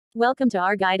Welcome to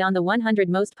our guide on the 100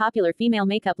 most popular female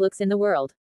makeup looks in the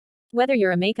world. Whether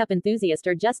you're a makeup enthusiast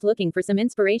or just looking for some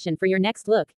inspiration for your next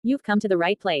look, you've come to the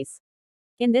right place.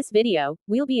 In this video,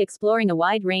 we'll be exploring a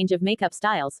wide range of makeup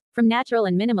styles, from natural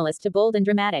and minimalist to bold and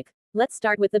dramatic. Let's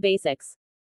start with the basics.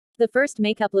 The first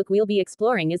makeup look we'll be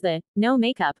exploring is the no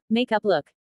makeup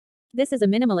look. This is a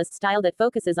minimalist style that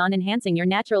focuses on enhancing your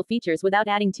natural features without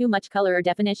adding too much color or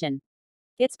definition.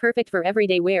 It's perfect for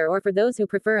everyday wear or for those who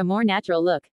prefer a more natural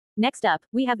look. Next up,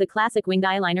 we have the classic winged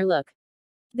eyeliner look.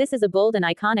 This is a bold and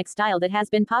iconic style that has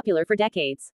been popular for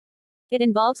decades. It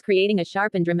involves creating a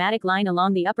sharp and dramatic line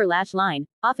along the upper lash line,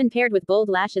 often paired with bold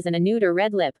lashes and a nude or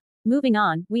red lip. Moving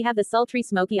on, we have the sultry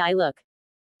smoky eye look.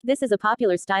 This is a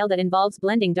popular style that involves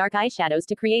blending dark eyeshadows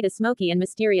to create a smoky and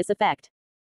mysterious effect.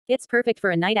 It's perfect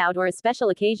for a night out or a special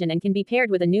occasion and can be paired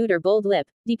with a nude or bold lip,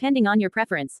 depending on your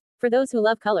preference. For those who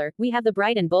love color, we have the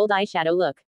bright and bold eyeshadow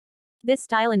look. This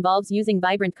style involves using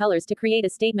vibrant colors to create a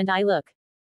statement eye look.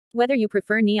 Whether you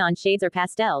prefer neon shades or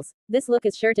pastels, this look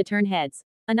is sure to turn heads.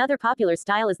 Another popular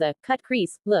style is the cut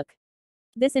crease look.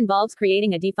 This involves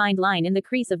creating a defined line in the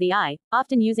crease of the eye,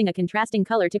 often using a contrasting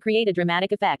color to create a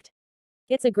dramatic effect.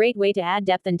 It's a great way to add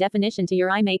depth and definition to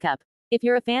your eye makeup. If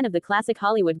you're a fan of the classic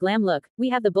Hollywood glam look, we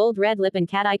have the bold red lip and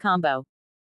cat eye combo.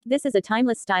 This is a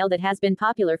timeless style that has been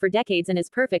popular for decades and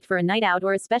is perfect for a night out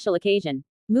or a special occasion.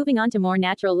 Moving on to more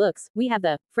natural looks, we have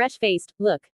the fresh-faced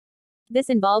look. This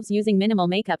involves using minimal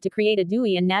makeup to create a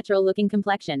dewy and natural-looking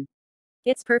complexion.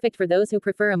 It's perfect for those who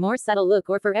prefer a more subtle look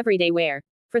or for everyday wear.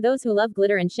 For those who love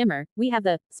glitter and shimmer, we have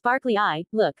the sparkly eye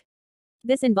look.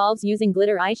 This involves using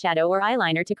glitter eyeshadow or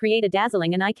eyeliner to create a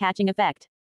dazzling and eye-catching effect.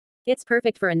 It's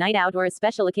perfect for a night out or a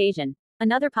special occasion.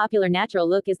 Another popular natural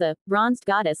look is the bronzed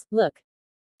goddess look.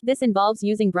 This involves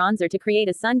using bronzer to create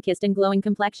a sun-kissed and glowing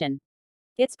complexion.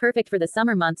 It's perfect for the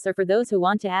summer months or for those who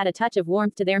want to add a touch of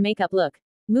warmth to their makeup look.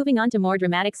 Moving on to more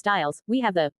dramatic styles, we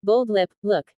have the bold lip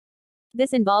look.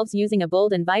 This involves using a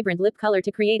bold and vibrant lip color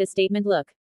to create a statement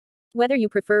look. Whether you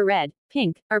prefer red,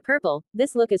 pink, or purple,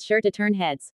 this look is sure to turn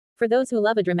heads. For those who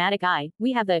love a dramatic eye,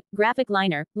 we have the graphic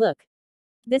liner look.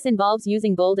 This involves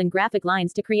using bold and graphic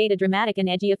lines to create a dramatic and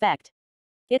edgy effect.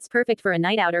 It's perfect for a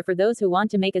night out or for those who want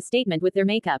to make a statement with their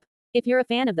makeup. If you're a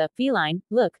fan of the feline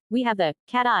look, we have the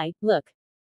cat eye look.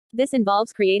 This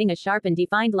involves creating a sharp and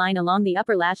defined line along the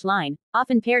upper lash line,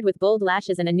 often paired with bold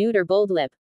lashes and a nude or bold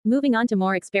lip. Moving on to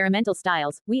more experimental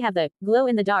styles, we have the glow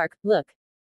in the dark look.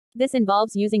 This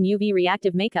involves using UV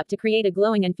reactive makeup to create a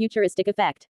glowing and futuristic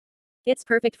effect. It's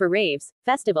perfect for raves,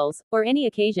 festivals, or any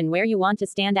occasion where you want to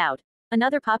stand out.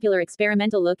 Another popular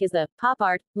experimental look is the pop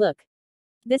art look.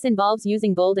 This involves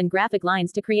using bold and graphic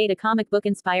lines to create a comic book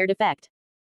inspired effect.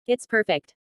 It's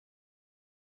perfect